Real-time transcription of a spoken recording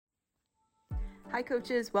Hi,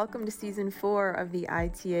 coaches. Welcome to season 4 of the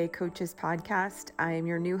ITA Coaches Podcast. I am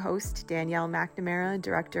your new host, Danielle McNamara,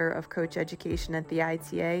 Director of Coach Education at the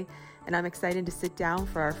ITA, and I'm excited to sit down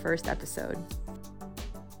for our first episode.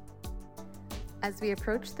 As we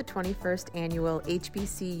approach the 21st annual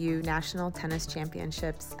HBCU National Tennis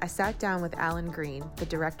Championships, I sat down with Alan Green, the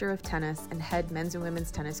Director of Tennis and head men's and women's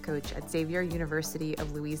tennis coach at Xavier University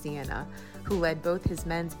of Louisiana, who led both his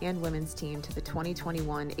men's and women's team to the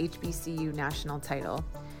 2021 HBCU National title.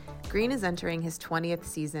 Green is entering his 20th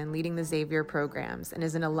season leading the Xavier programs and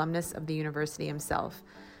is an alumnus of the university himself.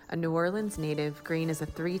 A New Orleans native, Green is a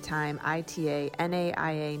 3-time ITA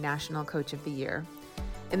NAIA National Coach of the Year.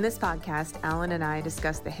 In this podcast, Alan and I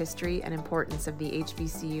discuss the history and importance of the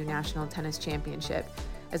HBCU National Tennis Championship,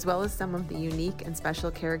 as well as some of the unique and special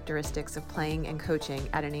characteristics of playing and coaching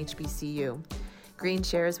at an HBCU. Green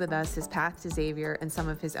shares with us his path to Xavier and some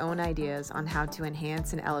of his own ideas on how to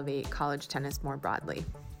enhance and elevate college tennis more broadly.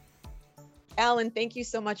 Alan, thank you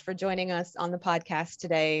so much for joining us on the podcast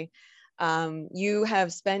today. You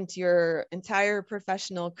have spent your entire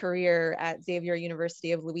professional career at Xavier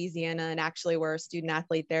University of Louisiana and actually were a student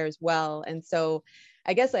athlete there as well. And so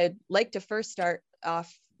I guess I'd like to first start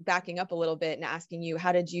off backing up a little bit and asking you,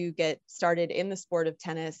 how did you get started in the sport of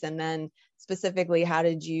tennis? And then specifically, how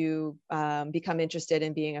did you become interested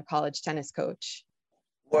in being a college tennis coach?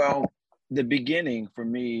 Well, the beginning for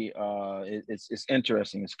me, it's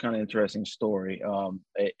interesting. It's kind of interesting story.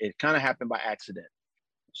 It kind of happened by accident.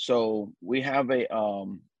 So we have a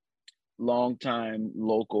longtime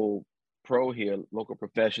local pro here, local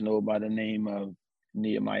professional by the name of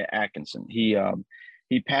Nehemiah Atkinson. He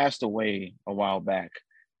passed away a while back,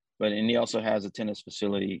 and he also has a tennis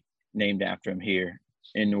facility named after him here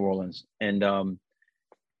in New Orleans. And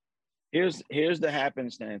here's the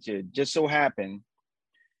happenstance here. Just so happened,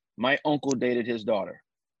 my uncle dated his daughter,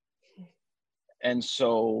 and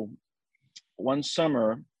so one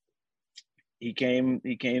summer, he came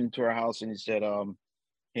to our house and he said,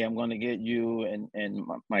 hey, I'm going to get you and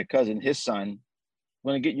my cousin, his son, I'm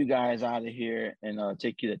going to get you guys out of here and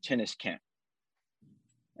take you to tennis camp.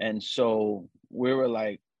 And so we were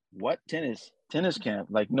like, what, tennis camp?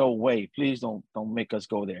 Like, no way, please don't make us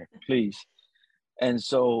go there, please. And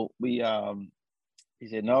so he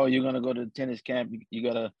said, no, you're going to go to the tennis camp. You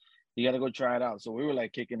gotta go try it out. So we were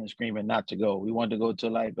like kicking and screaming not to go. We wanted to go to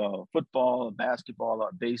like a football, a basketball, or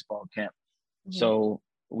a baseball camp. Mm-hmm. So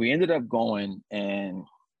we ended up going, and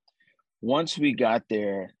once we got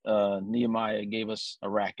there, Nehemiah gave us a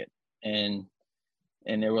racket, and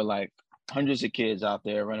there were like hundreds of kids out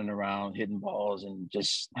there running around, hitting balls and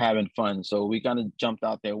just having fun. So we kind of jumped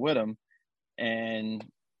out there with him, and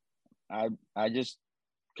I just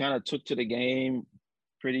kind of took to the game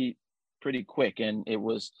pretty quick, and it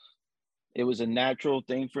was a natural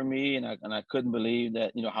thing for me, and I couldn't believe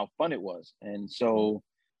that, how fun it was. And so,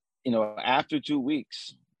 after 2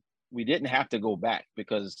 weeks, we didn't have to go back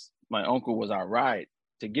because my uncle was our ride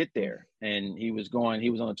to get there. And he was on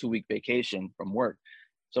a 2-week vacation from work.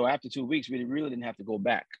 So after 2 weeks, we really didn't have to go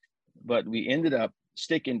back. But we ended up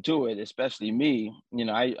sticking to it, especially me.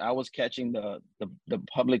 I was catching the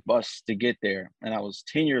public bus to get there, and I was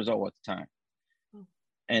 10 years old at the time.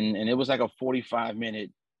 And it was like a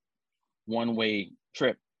 45-minute one-way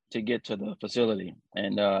trip to get to the facility.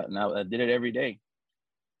 And now I did it every day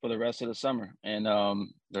for the rest of the summer, and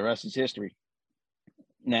the rest is history.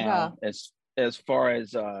 Now, wow. As far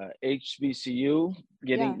as HBCU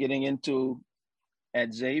getting into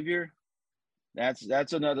at Xavier,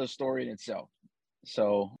 that's another story in itself.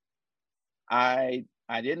 So I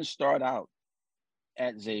didn't start out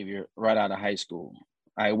at Xavier right out of high school.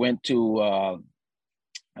 I went to a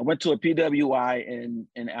PWI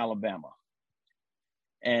in Alabama,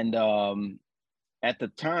 and at the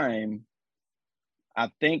time, I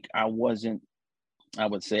think I wasn't, I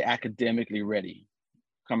would say, academically ready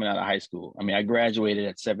coming out of high school. I mean, I graduated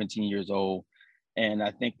at 17 years old, and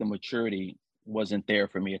I think the maturity wasn't there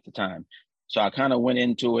for me at the time. So I kind of went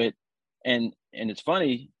into it, and it's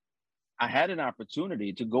funny, I had an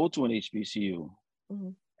opportunity to go to an HBCU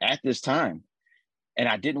at this time, and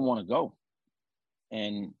I didn't want to go.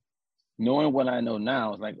 And knowing what I know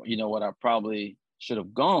now, it's like, what, I probably should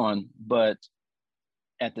have gone, but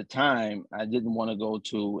at the time, I didn't want to go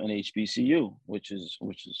to an HBCU, which is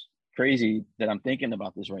crazy that I'm thinking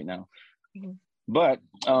about this right now. Mm-hmm. But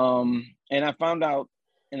and I found out,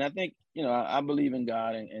 and I think, I believe in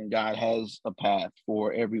God, and God has a path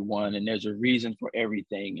for everyone, and there's a reason for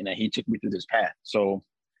everything, and that He took me through this path. So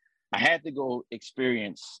I had to go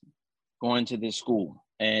experience going to this school,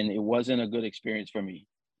 and it wasn't a good experience for me.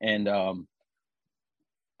 And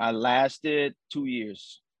I lasted 2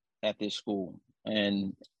 years at this school.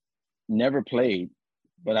 and never played,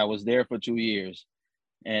 but I was there for 2 years,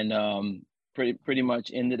 and pretty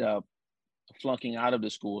much ended up flunking out of the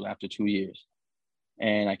school after 2 years.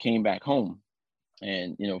 And I came back home,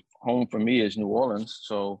 and home for me is New Orleans.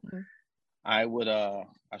 So I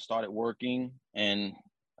started working, and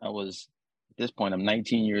I was, at this point, I'm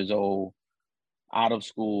 19 years old, out of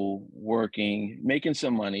school, working, making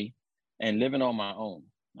some money, and living on my own.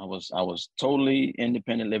 I was totally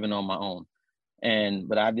independent, living on my own.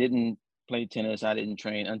 But I didn't play tennis. I didn't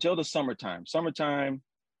train until the summertime.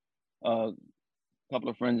 A couple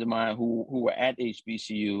of friends of mine who were at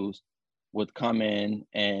HBCUs would come in,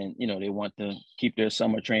 and they want to keep their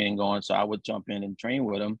summer training going. So I would jump in and train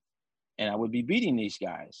with them, and I would be beating these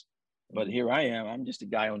guys. But here I am. I'm just a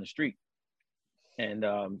guy on the street, and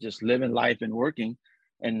just living life and working,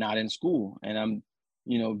 and not in school. And I'm,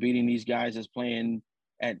 beating these guys that's playing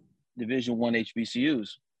at Division I HBCUs.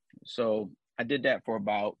 So I did that for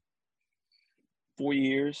about 4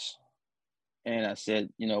 years. And I said,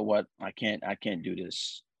 you know what, I can't do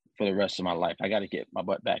this for the rest of my life. I got to get my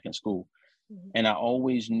butt back in school. And I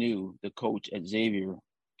always knew the coach at Xavier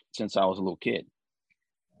since I was a little kid.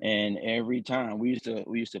 And every time we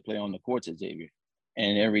used to play on the courts at Xavier.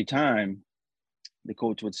 And every time the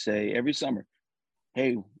coach would say, every summer,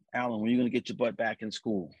 "Hey, Alan, when are you going to get your butt back in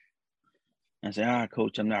school?" I say,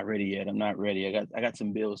 "Coach, I'm not ready yet. I'm not ready. I got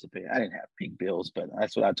some bills to pay." I didn't have big bills, but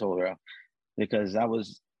that's what I told her, because I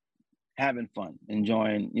was having fun,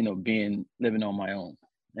 enjoying, living on my own.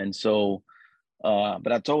 And so,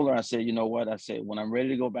 but I told her, I said, "You know what?" I said, "When I'm ready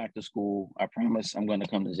to go back to school, I promise I'm going to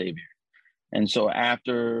come to Xavier." And so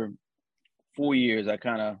after 4 years, I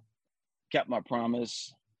kind of kept my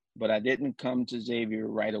promise, but I didn't come to Xavier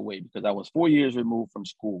right away because I was 4 years removed from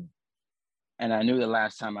school. And I knew the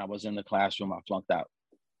last time I was in the classroom, I flunked out.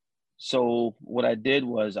 So what I did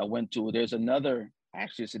was there's another,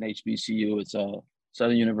 actually it's an HBCU, it's a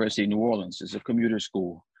Southern University of New Orleans. It's a commuter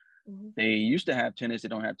school. They used to have tennis. They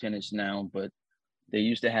don't have tennis now, but they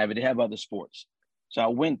used to have it. They have other sports. So I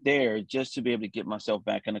went there just to be able to get myself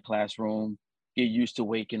back in the classroom, get used to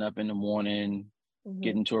waking up in the morning,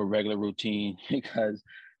 get into a regular routine, because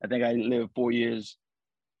I think I lived 4 years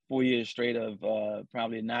straight of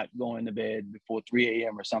probably not going to bed before 3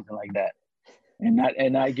 a.m. or something like that, and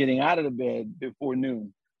not getting out of the bed before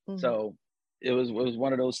noon. So it was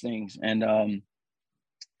one of those things. And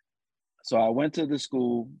so I went to the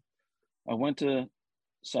school. I went to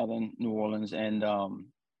Southern New Orleans, and took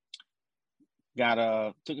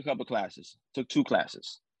a couple of classes. Took 2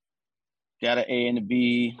 classes. Got an A and a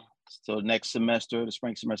B. So next semester, the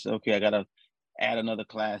spring semester, okay, I got to add another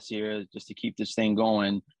class here just to keep this thing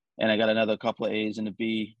going. And I got another couple of A's and a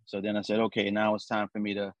B. So then I said, okay, now it's time for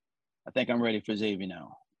me I think I'm ready for Xavier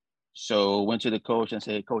now. So went to the coach and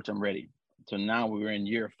said, "Coach, I'm ready." So now we were in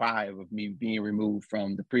year 5 of me being removed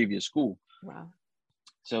from the previous school. Wow.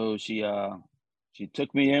 So she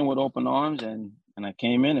took me in with open arms, and I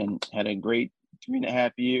came in and had a great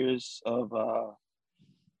 3.5 years of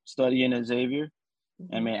studying at Xavier.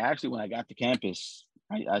 I mean, actually, when I got to campus,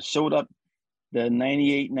 I showed up the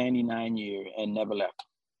 98, 99 year and never left.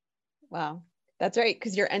 Wow. That's right.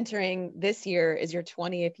 Because you're entering, this year is your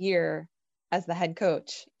 20th year as the head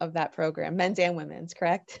coach of that program, men's and women's,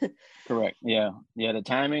 correct? Correct. Yeah. The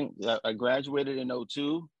timing, I graduated in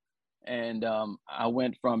 2002, and I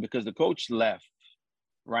went because the coach left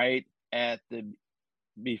right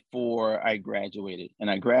before I graduated, and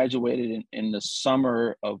I graduated in the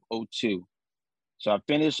summer of 2002. So I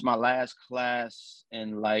finished my last class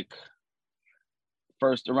in like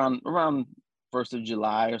around 1st of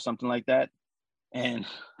July or something like that. And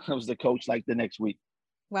I was the coach like the next week.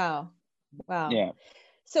 Wow. Yeah.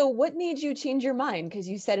 So what made you change your mind? Because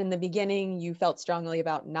you said in the beginning you felt strongly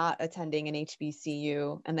about not attending an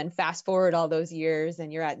HBCU, and then fast forward all those years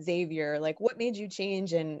and you're at Xavier. Like, what made you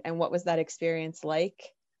change, and what was that experience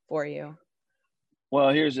like for you? Well,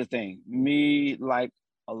 here's the thing. Me, like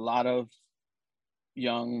a lot of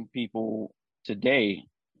young people today,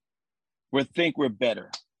 we think we're better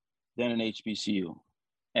than an HBCU.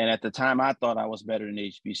 And at the time, I thought I was better than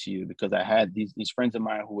HBCU because I had these friends of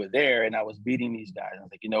mine who were there, and I was beating these guys. I was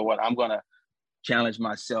like, you know what? I'm gonna challenge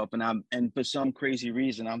myself, and for some crazy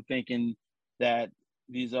reason, I'm thinking that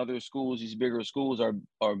these other schools, these bigger schools,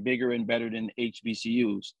 are bigger and better than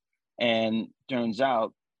HBCUs, and turns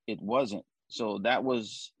out it wasn't. So that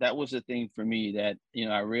was the thing for me that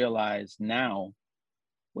I realized now.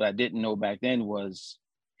 What I didn't know back then was,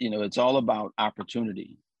 it's all about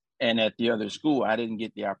opportunity. And at the other school, I didn't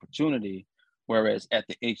get the opportunity, whereas at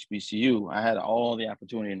the HBCU, I had all the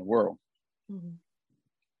opportunity in the world.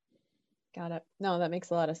 Got it. No, that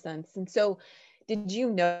makes a lot of sense. And so Did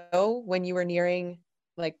you know when you were nearing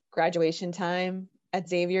like graduation time at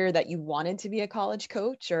Xavier that you wanted to be a college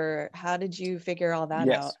coach, or how did you figure all that out?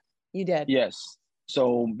 Yes, You did. yes.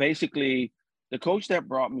 So basically, the coach that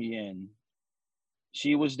brought me in,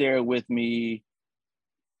 she was there with me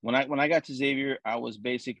when I got to Xavier. I was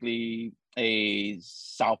basically a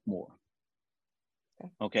sophomore.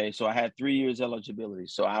 Okay. Okay, so I had 3 years eligibility.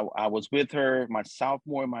 So I was with her my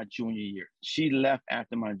sophomore and my junior year. She left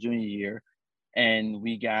after my junior year, and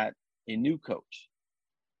we got a new coach.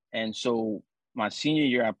 And so my senior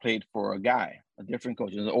year, I played for a guy, a different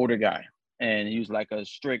coach, he was an older guy, and he was like a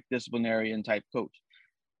strict disciplinarian type coach.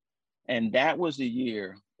 And that was the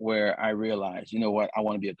year where I realized, you know what, I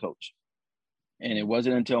want to be a coach. And it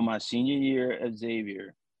wasn't until my senior year at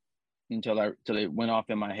Xavier until it went off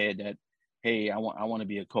in my head that, hey, I want to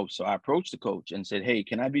be a coach. So I approached the coach and said, hey,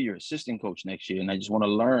 can I be your assistant coach next year? And I just want to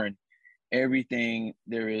learn everything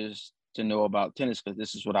there is to know about tennis because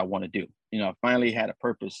this is what I want to do. I finally had a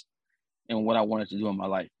purpose in what I wanted to do in my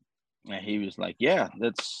life. And he was like, yeah,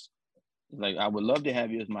 that's like, I would love to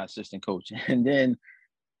have you as my assistant coach. And then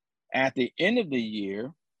at the end of the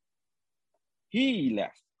year, he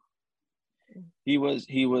left. He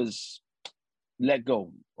was let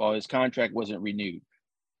go, or his contract wasn't renewed.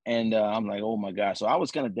 And I'm like, oh my God. So I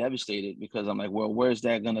was kind of devastated because I'm like, well, where's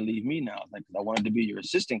that going to leave me now? Like, I wanted to be your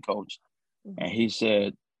assistant coach. Mm-hmm. And he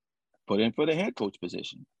said, put in for the head coach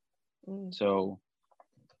position. Mm. So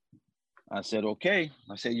I said, okay.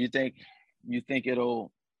 I said, you think you think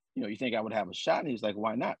I would have a shot? And he's like,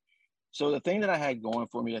 why not? So the thing that I had going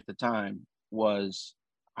for me at the time was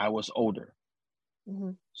I was older.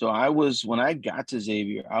 Mm-hmm. So when I got to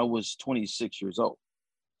Xavier, I was 26 years old.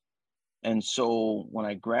 And so when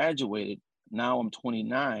I graduated, now I'm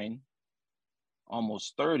 29,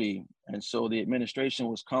 almost 30. And so the administration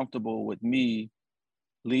was comfortable with me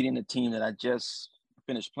leading the team that I just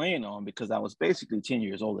finished playing on because I was basically 10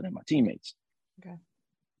 years older than my teammates. Okay.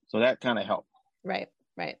 So that kind of helped. Right.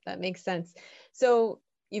 That makes sense. So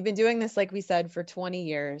you've been doing this, like we said, for 20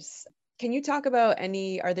 years. Can you talk about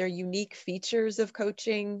are there unique features of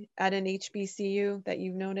coaching at an HBCU that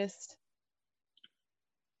you've noticed?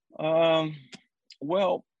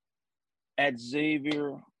 Well, at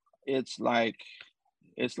Xavier, it's like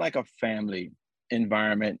a family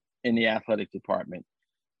environment in the athletic department.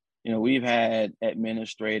 We've had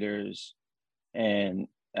administrators and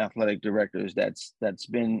athletic directors that's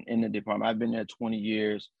been in the department. I've been there 20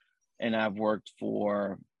 years, and I've worked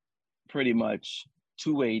for pretty much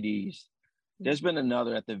two ADs. There's been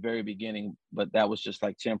another at the very beginning, but that was just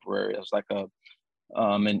like temporary. It was like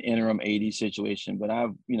an interim AD situation.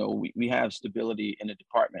 But we have stability in the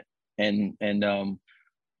department, and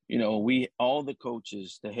we all the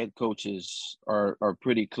coaches, the head coaches are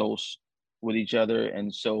pretty close with each other.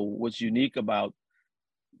 And so what's unique about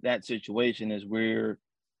that situation is we're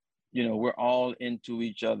all into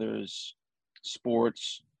each other's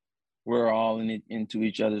sports. We're all into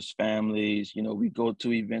each other's families. We go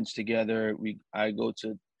to events together. I go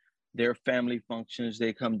to their family functions.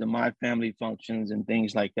 They come to my family functions and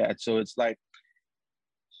things like that. So it's like,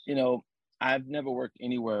 you know, I've never worked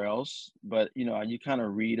anywhere else, but you kind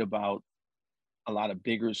of read about a lot of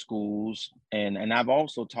bigger schools, and I've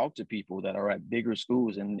also talked to people that are at bigger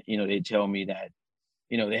schools, and they tell me that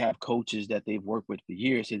they have coaches that they've worked with for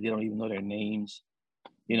years, so they don't even know their names.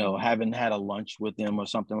 Haven't had a lunch with them or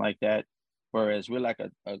something like that. Whereas we're like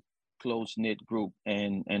a close knit group,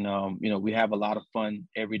 and we have a lot of fun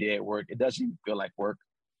every day at work. It doesn't even feel like work.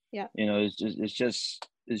 Yeah. It's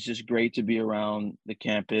just great to be around the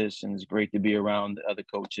campus, and it's great to be around the other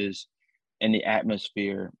coaches and the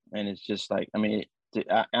atmosphere. And it's just like, I mean,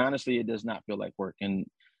 honestly, it does not feel like work. And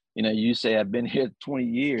you say I've been here 20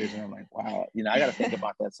 years, and I'm like, wow. I got to think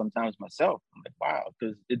about that sometimes myself. I'm like, wow,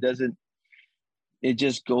 because it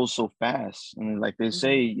just goes so fast. And like they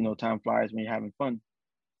say, time flies when you're having fun.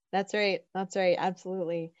 That's right.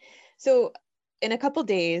 Absolutely. So in a couple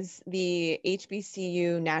days, the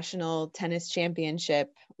HBCU National Tennis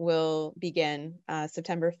Championship will begin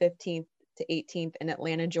September 15th to 18th in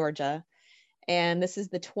Atlanta, Georgia. And this is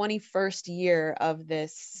the 21st year of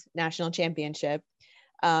this national championship.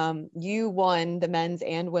 You won the men's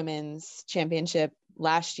and women's championship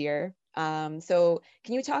last year. So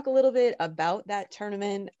can you talk a little bit about that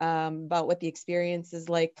tournament, about what the experience is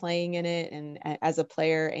like playing in it, and as a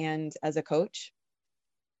player and as a coach?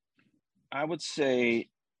 I would say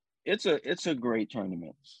it's a great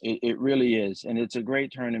tournament. It really is. And it's a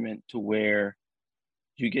great tournament to where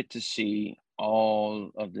you get to see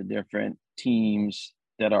all of the different teams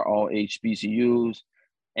that are all HBCUs.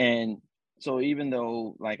 And so even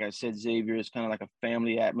though, like I said, Xavier is kind of like a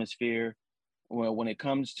family atmosphere, well, when it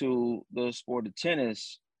comes to the sport of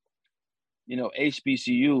tennis,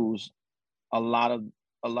 HBCUs, a lot of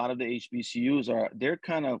the HBCUs they're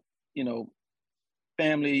kind of,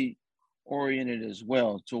 family oriented as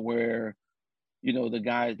well, to where,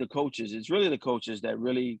 the coaches, it's really the coaches that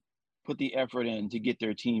really put the effort in to get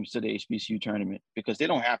their teams to the HBCU tournament, because they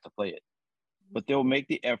don't have to play it, but they'll make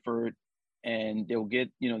the effort, and they'll get,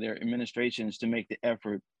 their administrations to make the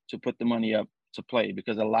effort to put the money up to play,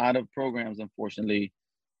 because a lot of programs, unfortunately,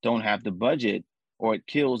 don't have the budget, or it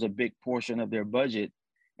kills a big portion of their budget.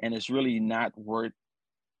 And it's really not worth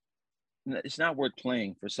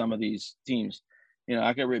playing for some of these teams.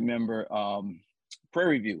 I can remember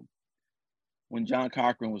Prairie View, when John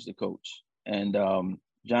Cochran was the coach. And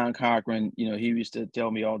John Cochran, he used to tell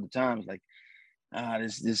me all the time, like,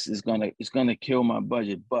 this is gonna kill my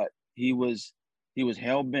budget. But he was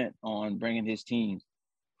hell bent on bringing his teams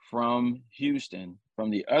from Houston, from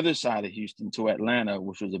the other side of Houston, to Atlanta,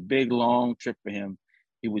 which was a big long trip for him.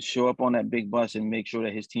 He would show up on that big bus and make sure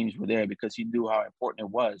that his teams were there, because he knew how important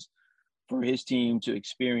it was for his team to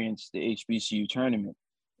experience the HBCU tournament.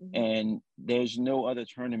 Mm-hmm. And there's no other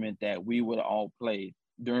tournament that we would all play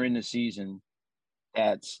during the season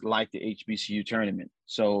that's like the HBCU tournament.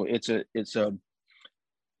 So it's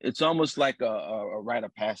almost like a rite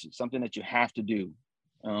of passage, something that you have to do.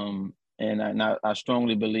 And I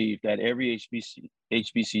strongly believe that every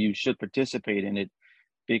HBCU should participate in it,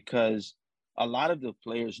 because a lot of the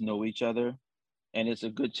players know each other, and it's a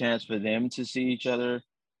good chance for them to see each other.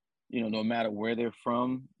 No matter where they're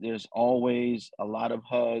from, there's always a lot of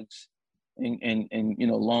hugs and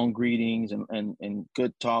long greetings and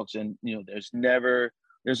good talks. And,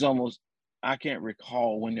 there's almost, I can't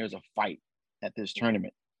recall when there's a fight at this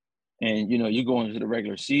tournament. And, you go into the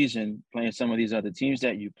regular season playing some of these other teams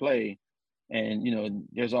that you play, and,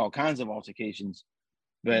 there's all kinds of altercations.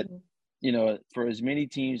 But, for as many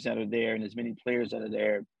teams that are there and as many players that are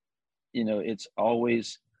there,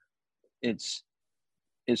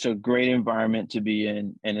 it's a great environment to be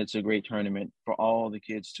in, and it's a great tournament for all the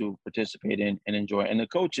kids to participate in and enjoy. And the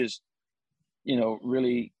coaches,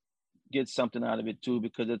 really get something out of it too,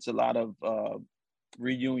 because it's a lot of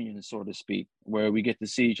reunions, so to speak, where we get to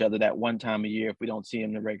see each other that one time a year if we don't see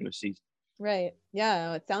them in the regular season. Right.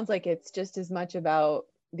 Yeah. It sounds like it's just as much about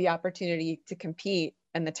the opportunity to compete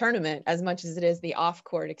and the tournament as much as it is the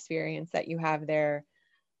off-court experience that you have there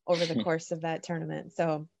over the course of that tournament.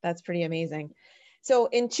 So that's pretty amazing. So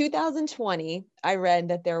in 2020, I read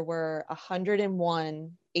that there were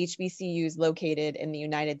 101 HBCUs located in the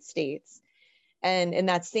United States. And in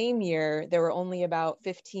that same year, there were only about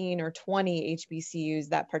 15 or 20 HBCUs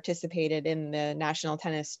that participated in the National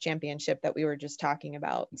Tennis Championship that we were just talking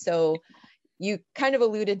about. So you kind of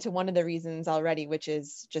alluded to one of the reasons already, which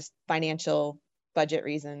is just financial budget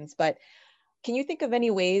reasons. But can you think of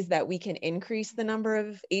any ways that we can increase the number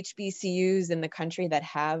of HBCUs in the country that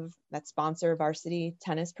sponsor varsity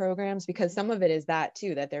tennis programs? Because some of it is that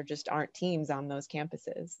too, that there just aren't teams on those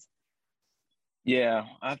campuses. Yeah,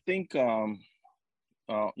 I think, I'll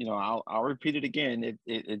repeat it again.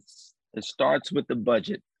 It starts with the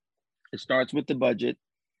budget. It starts with the budget.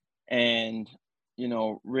 And,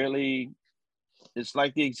 really, it's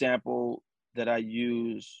like the example that I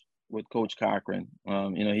use with Coach Cochran.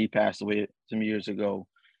 He passed away some years ago,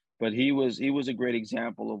 but he was a great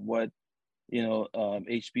example of what,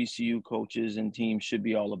 HBCU coaches and teams should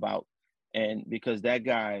be all about. And because that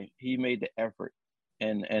guy, he made the effort,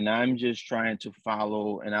 and I'm just trying to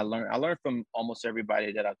follow. And I learn from almost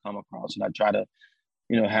everybody that I come across, and I try to,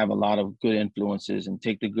 have a lot of good influences and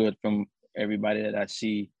take the good from everybody that I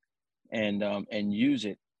see, and use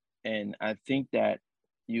it. And I think that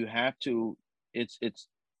you have to.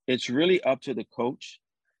 It's really up to the coach,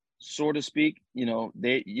 so to speak.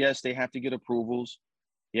 They have to get approvals.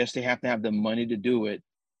 Yes, they have to have the money to do it,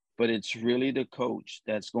 but it's really the coach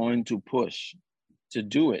that's going to push to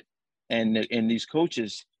do it. And these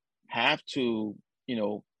coaches have to,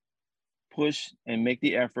 push and make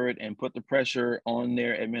the effort and put the pressure on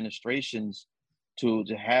their administrations to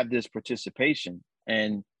have this participation.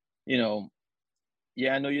 And,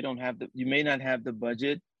 I know you may not have the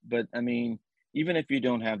budget, but I mean, even if you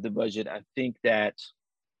don't have the budget, I think that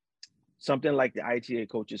something like the ITA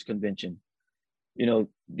Coaches Convention,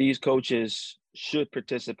 these coaches should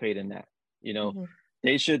participate in that. Mm-hmm.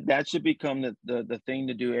 That should become the thing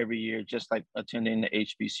to do every year, just like attending the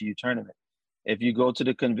HBCU tournament. If you go to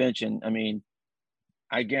the convention, I mean,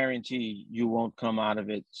 I guarantee you won't come out of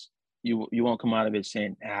it. You won't come out of it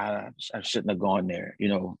saying, I shouldn't have gone there,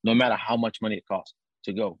 no matter how much money it costs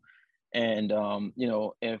to go. And,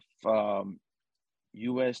 if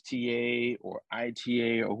USTA or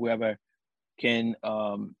ITA or whoever can,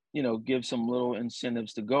 give some little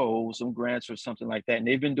incentives to go, some grants or something like that. And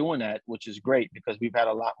they've been doing that, which is great because we've had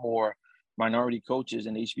a lot more minority coaches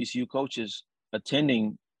and HBCU coaches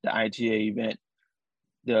attending the ITA event,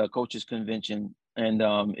 the coaches convention, and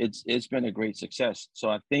it's been a great success. So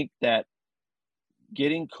I think that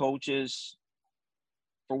getting coaches,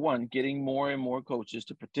 for one, getting more and more coaches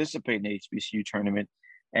to participate in the HBCU tournament,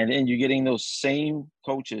 and then you're getting those same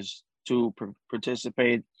coaches to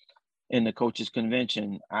participate in the coaches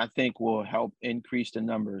convention, I think will help increase the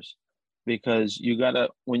numbers, because you gotta,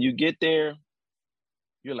 when you get there,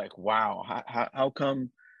 you're like, wow, how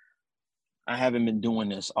come I haven't been doing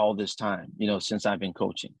this all this time, since I've been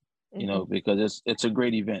coaching, because it's a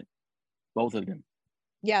great event, both of them.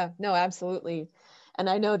 Yeah, no, absolutely. And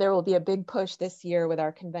I know there will be a big push this year with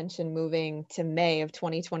our convention moving to May of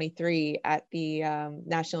 2023 at the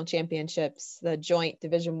national championships, the joint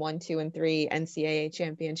Division 1, 2, and 3 NCAA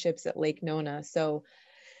championships at Lake Nona. So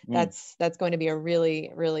that's going to be a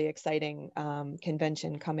really, really exciting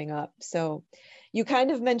convention coming up. So you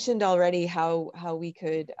kind of mentioned already how we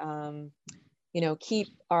could keep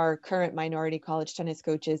our current minority college tennis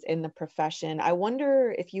coaches in the profession. I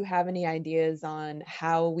wonder if you have any ideas on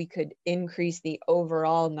how we could increase the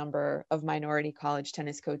overall number of minority college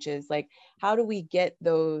tennis coaches. Like, how do we get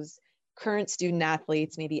those current student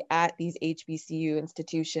athletes, maybe at these HBCU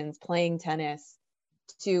institutions playing tennis,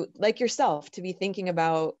 to, like yourself, to be thinking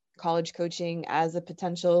about college coaching as a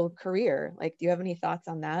potential career? Like, do you have any thoughts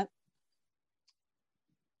on that?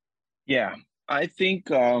 Yeah, I think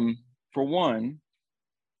for one,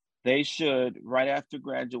 they should, right after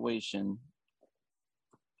graduation,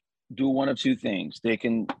 do one of two things. They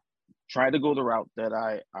can try to go the route that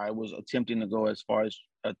I was attempting to go, as far as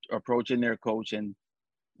approaching their coach and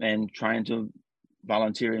trying to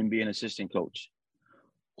volunteer and be an assistant coach.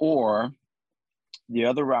 Or the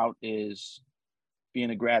other route is being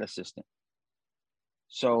a grad assistant.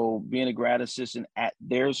 So being a grad assistant at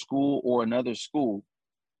their school or another school,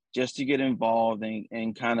 just to get involved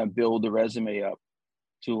and kind of build the resume up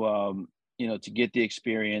to to get the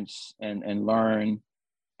experience and learn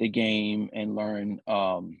the game and learn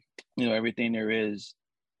everything there is,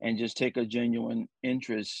 and just take a genuine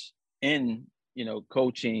interest in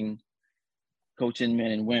coaching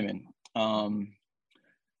men and women.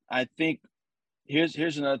 I think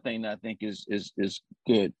here's another thing that I think is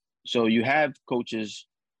good. So you have coaches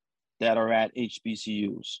that are at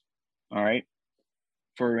HBCUs. All right.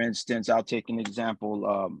 For instance, I'll take an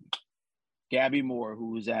example. Gabby Moore,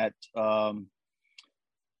 who was at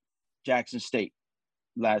Jackson State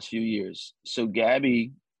last few years. So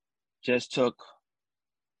Gabby just took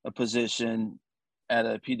a position at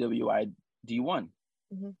a PWI D1.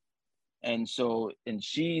 Mm-hmm. And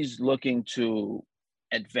she's looking to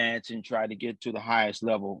advance and try to get to the highest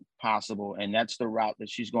level possible. And that's the route that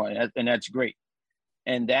she's going. And that's great.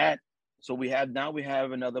 So we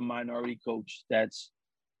have another minority coach that's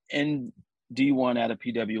in D1 at a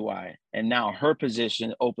PWI. And now her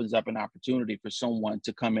position opens up an opportunity for someone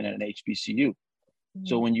to come in at an HBCU. Mm-hmm.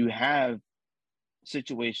 So when you have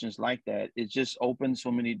situations like that, it just opens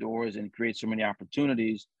so many doors and creates so many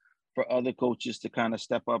opportunities for other coaches to kind of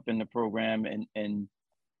step up in the program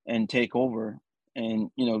and take over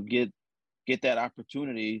and, get that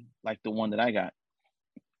opportunity like the one that I got.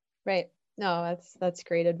 Right. No, that's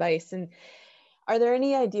great advice. And are there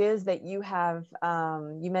any ideas that you have?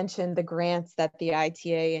 You mentioned the grants that the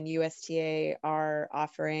ITA and USTA are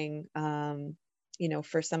offering,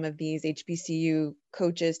 for some of these HBCU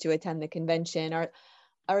coaches to attend the convention.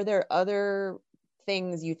 Are there other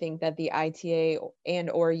things you think that the ITA and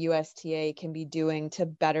or USTA can be doing to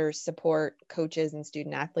better support coaches and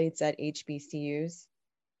student athletes at HBCUs?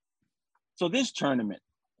 So this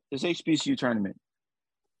HBCU tournament,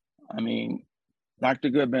 I mean, Dr.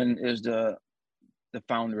 Goodman is the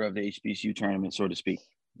founder of the HBCU tournament, so to speak.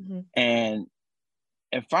 Mm-hmm. And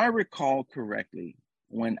if I recall correctly,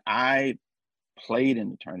 when I played in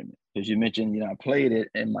the tournament, because you mentioned, I played it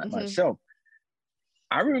and myself,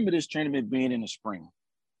 I remember this tournament being in the spring,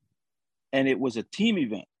 and it was a team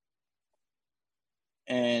event.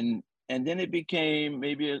 And then it became,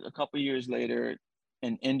 maybe a couple of years later,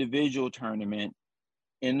 an individual tournament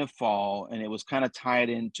in the fall, and it was kind of tied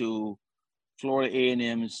into Florida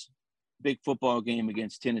A&M's big football game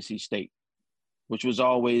against Tennessee State, which was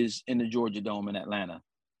always in the Georgia Dome in Atlanta.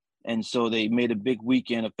 And so they made a big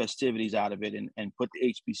weekend of festivities out of it and put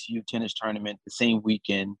the HBCU tennis tournament the same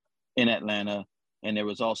weekend in Atlanta. And there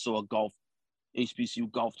was also a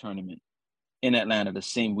HBCU golf tournament in Atlanta the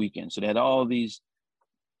same weekend. So they had all these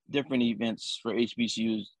different events for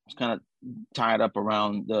HBCUs kind of tied up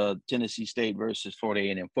around the Tennessee State versus Florida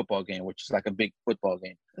A&M football game, which is like a big football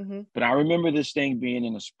game. Mm-hmm. But I remember this thing being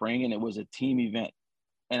in the spring, and it was a team event.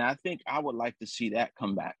 And I think I would like to see that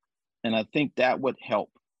come back. And I think that would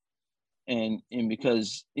help. And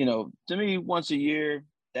because, to me, once a year,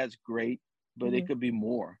 that's great, but Mm-hmm. it could be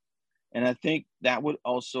more. And I think that would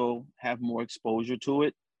also have more exposure to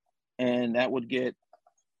it. And that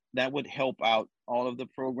would help out all of the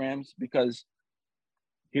programs, because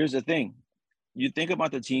here's the thing. You think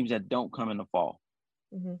about the teams that don't come in the fall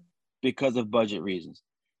Mm-hmm. because of budget reasons.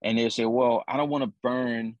 And they say, well, I don't want to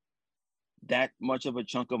burn that much of a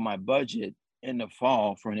chunk of my budget in the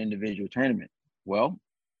fall for an individual tournament. Well,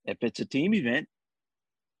 if it's a team event,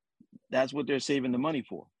 that's what they're saving the money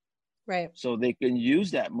for. Right. So they can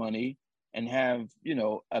use that money and have,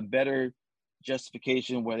 a better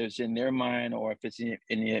justification, whether it's in their mind or if it's in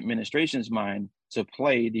the administration's mind, to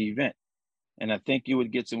play the event. And I think you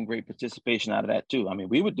would get some great participation out of that too. I mean,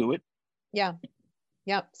 we would do it. Yeah.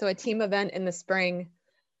 Yeah. So a team event in the spring,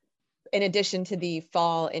 in addition to the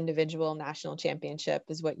fall individual national championship,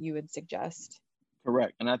 is what you would suggest.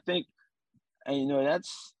 Correct. And I think,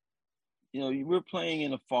 that's, we're playing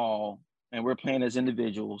in the fall and we're playing as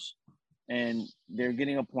individuals, and they're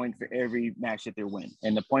getting a point for every match that they win.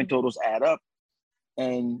 And the point totals add up,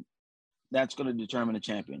 and that's going to determine the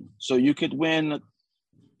champion. So you could win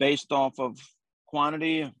based off of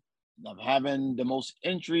quantity of having the most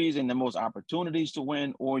entries and the most opportunities to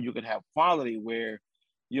win, or you could have quality where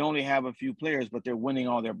you only have a few players, but they're winning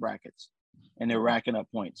all their brackets and they're racking up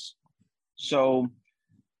points. So,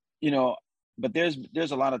 but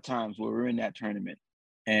there's a lot of times where we're in that tournament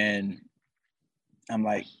and I'm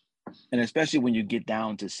like, and especially when you get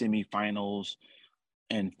down to semifinals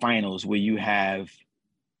and finals where you have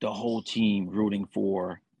the whole team rooting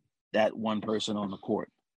for that one person on the court.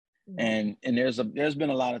 And there's been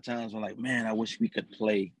a lot of times where, like, man, I wish we could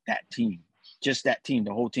play that team, just that team,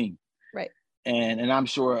 the whole team. Right. And I'm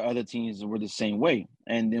sure other teams were the same way.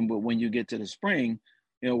 And then, but when you get to the spring,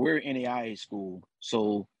 we're NAIA school.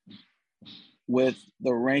 So with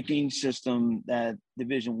the ranking system that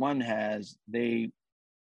Division I has, they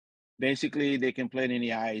can play in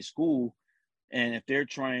NAIA school. And if they're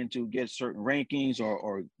trying to get certain rankings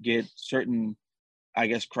or get certain, I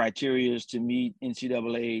guess, criteria to meet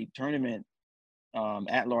NCAA tournament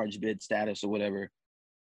at-large bid status or whatever,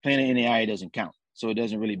 playing in NAIA doesn't count. So it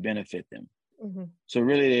doesn't really benefit them. Mm-hmm. So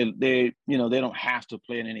really, they don't have to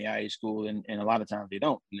play in NAIA school, and a lot of times they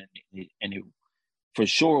don't. And they for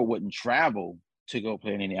sure wouldn't travel to go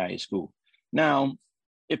play in NAIA school. Now,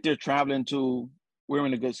 if they're traveling we're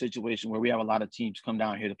in a good situation where we have a lot of teams come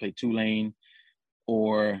down here to play Tulane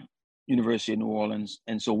or University of New Orleans.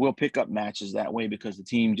 And so we'll pick up matches that way because the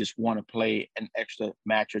team just want to play an extra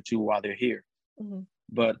match or two while they're here. Mm-hmm.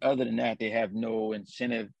 But other than that, they have no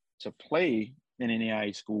incentive to play in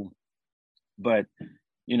NAIA school. But,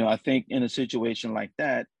 I think in a situation like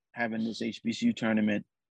that, having this HBCU tournament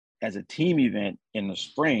as a team event in the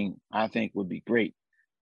spring, I think would be great.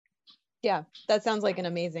 Yeah, that sounds like an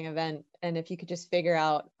amazing event. And if you could just figure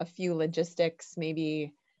out a few logistics,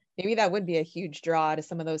 maybe that would be a huge draw to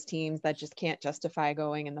some of those teams that just can't justify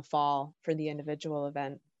going in the fall for the individual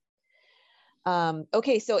event.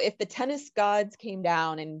 Okay, so if the tennis gods came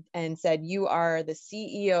down and said, you are the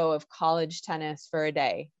CEO of college tennis for a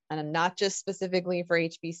day, and not just specifically for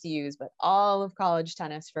HBCUs, but all of college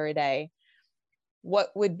tennis for a day,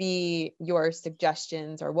 what would be your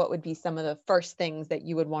suggestions, or what would be some of the first things that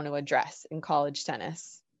you would want to address in college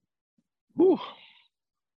tennis? Ooh.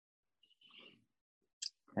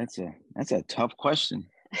 That's a tough question.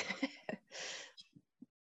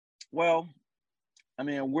 Well, I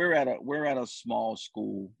mean, we're at a small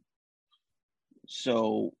school.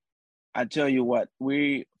 So I tell you what,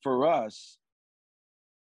 for us,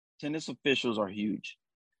 tennis officials are huge.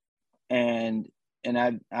 And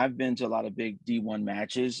I've been to a lot of big D1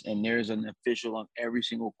 matches, and there's an official on every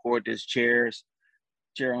single court. There's chair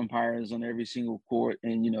umpires on every single court.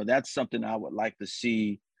 And, that's something I would like to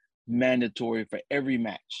see mandatory for every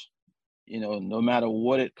match. No matter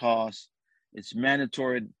what it costs, it's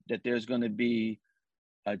mandatory that there's going to be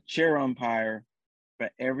a chair umpire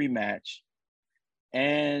for every match,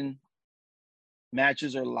 and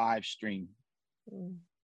matches are live streamed.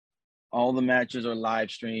 All the matches are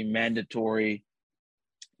live streamed, mandatory,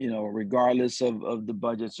 regardless of the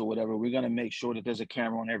budgets or whatever. We're going to make sure that there's a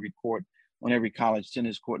camera on every court, on every college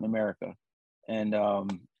tennis court in America. And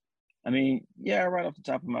I mean, yeah, right off the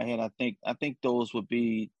top of my head, I think those would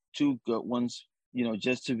be two good ones,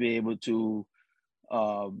 just to be able to,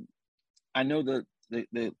 I know the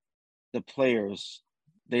players,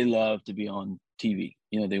 they love to be on TV.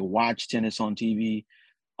 They watch tennis on TV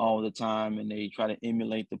all the time, and they try to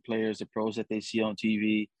emulate the players, the pros that they see on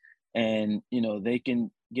TV. And, they can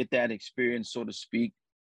get that experience, so to speak,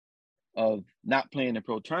 of not playing in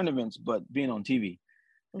pro tournaments, but being on TV.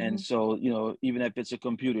 Mm-hmm. And so, even if it's a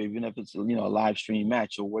computer, even if it's, a live stream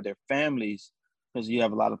match, or where their families, because you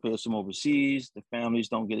have a lot of players from overseas, the families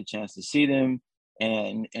don't get a chance to see them.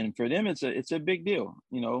 And for them, it's a big deal,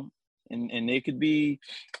 and they could be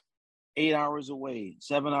 8 hours away,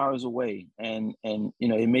 7 hours away. And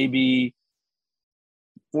it may be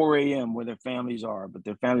 4 a.m. where their families are, but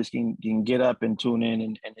their families can get up and tune in.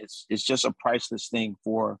 And it's just a priceless thing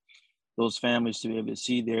for those families to be able to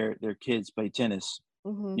see their kids play tennis,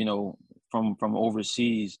 mm-hmm. From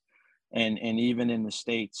overseas. And even in the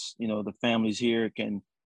States, the families here can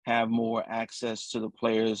have more access to the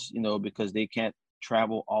players, because they can't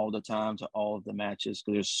travel all the time to all of the matches,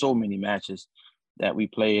 because there's so many matches that we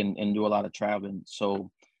play and do a lot of traveling.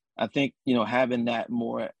 So I think, having that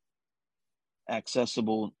more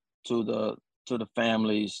accessible to the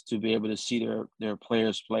families to be able to see their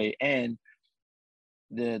players play, and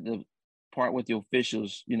the part with the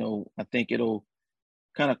officials, I think it'll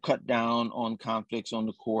kind of cut down on conflicts on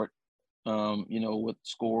the court, with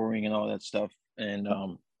scoring and all that stuff. And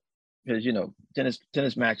because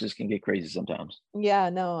tennis matches can get crazy sometimes. Yeah,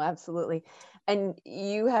 no, absolutely. And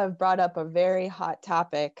you have brought up a very hot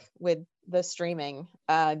topic with the streaming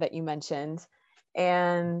that you mentioned.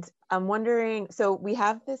 And I'm wondering, so we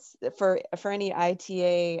have this for any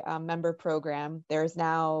ITA member program, there's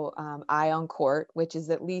now Eye on Court, which is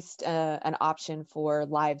at least an option for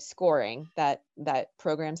live scoring that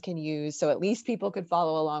programs can use. So at least people could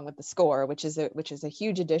follow along with the score, which is a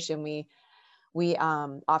huge addition we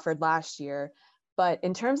offered last year. But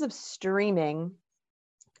in terms of streaming,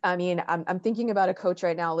 I mean, I'm thinking about a coach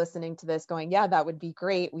right now listening to this going, yeah, that would be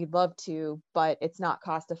great. We'd love to, but it's not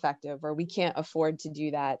cost effective, or we can't afford to do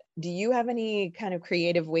that. Do you have any kind of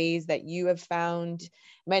creative ways that you have found? It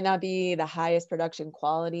might not be the highest production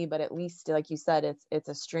quality, but at least, like you said, it's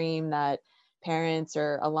a stream that parents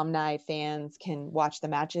or alumni fans can watch the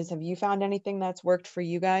matches. Have you found anything that's worked for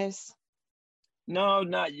you guys? No,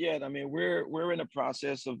 not yet. I mean, we're in the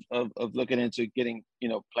process of looking into getting,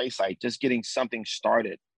 PlaySite, just getting something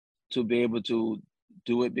started to be able to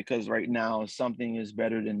do it, because right now something is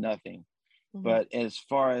better than nothing. Mm-hmm. But as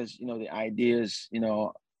far as, the ideas,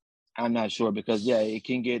 I'm not sure, because it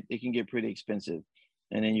can get pretty expensive,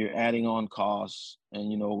 and then you're adding on costs,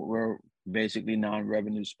 and, we're basically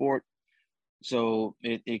non-revenue sport. So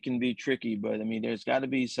it can be tricky, but I mean, there's got to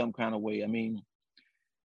be some kind of way. I mean,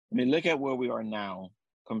 look at where we are now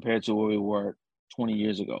compared to where we were 20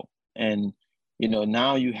 years ago. And,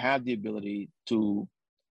 now you have the ability to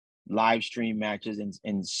live stream matches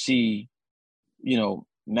and see,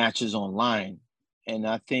 matches online. And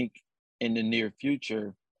I think in the near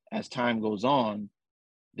future, as time goes on,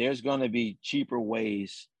 there's going to be cheaper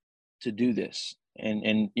ways to do this.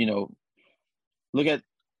 And look at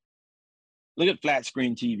flat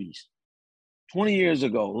screen TVs. 20 years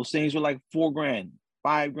ago, those things were like $4,000,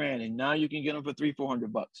 $5,000, and now you can get them for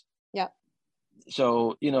 $300-400. Yeah.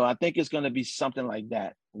 So, I think it's going to be something like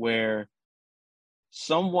that, where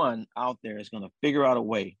someone out there is going to figure out a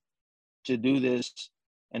way to do this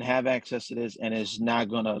and have access to this, and it's not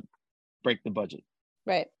going to break the budget.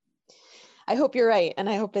 Right. I hope you're right. And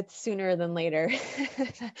I hope it's sooner than later.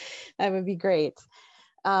 That would be great.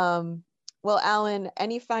 Well, Alan,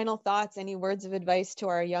 any final thoughts, any words of advice to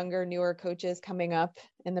our younger, newer coaches coming up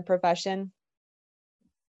in the profession?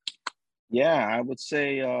 Yeah, I would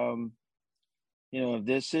say, if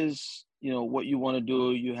this is, what you want to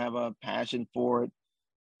do, you have a passion for it.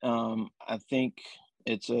 I think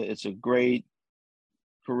it's a great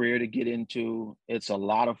career to get into. It's a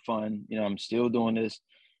lot of fun. I'm still doing this,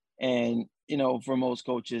 and for most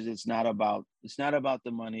coaches, it's not about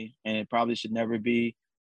the money, and it probably should never be.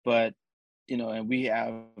 But and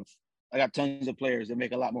I got tons of players that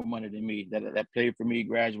make a lot more money than me that played for me,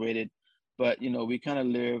 graduated, but we kind of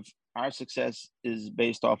live. Our success is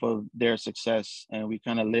based off of their success, and we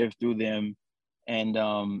kind of live through them, and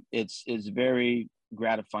it's very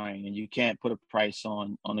gratifying, and you can't put a price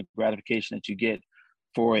on the gratification that you get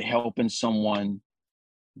for helping someone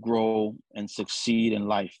grow and succeed in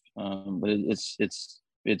life. But it's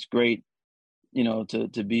great,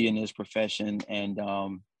 to be in this profession, and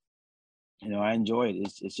I enjoy it.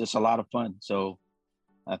 It's just a lot of fun. So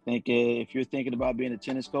I think if you're thinking about being a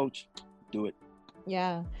tennis coach, do it.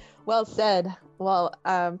 Yeah, well said. Well,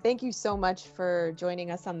 thank you so much for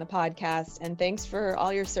joining us on the podcast, and thanks for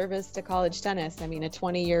all your service to college tennis. I mean, a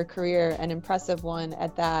 20-year career, an impressive one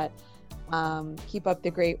at that. Keep up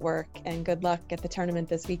the great work and good luck at the tournament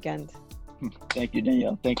this weekend. Thank you,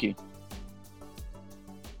 Danielle. Thank you.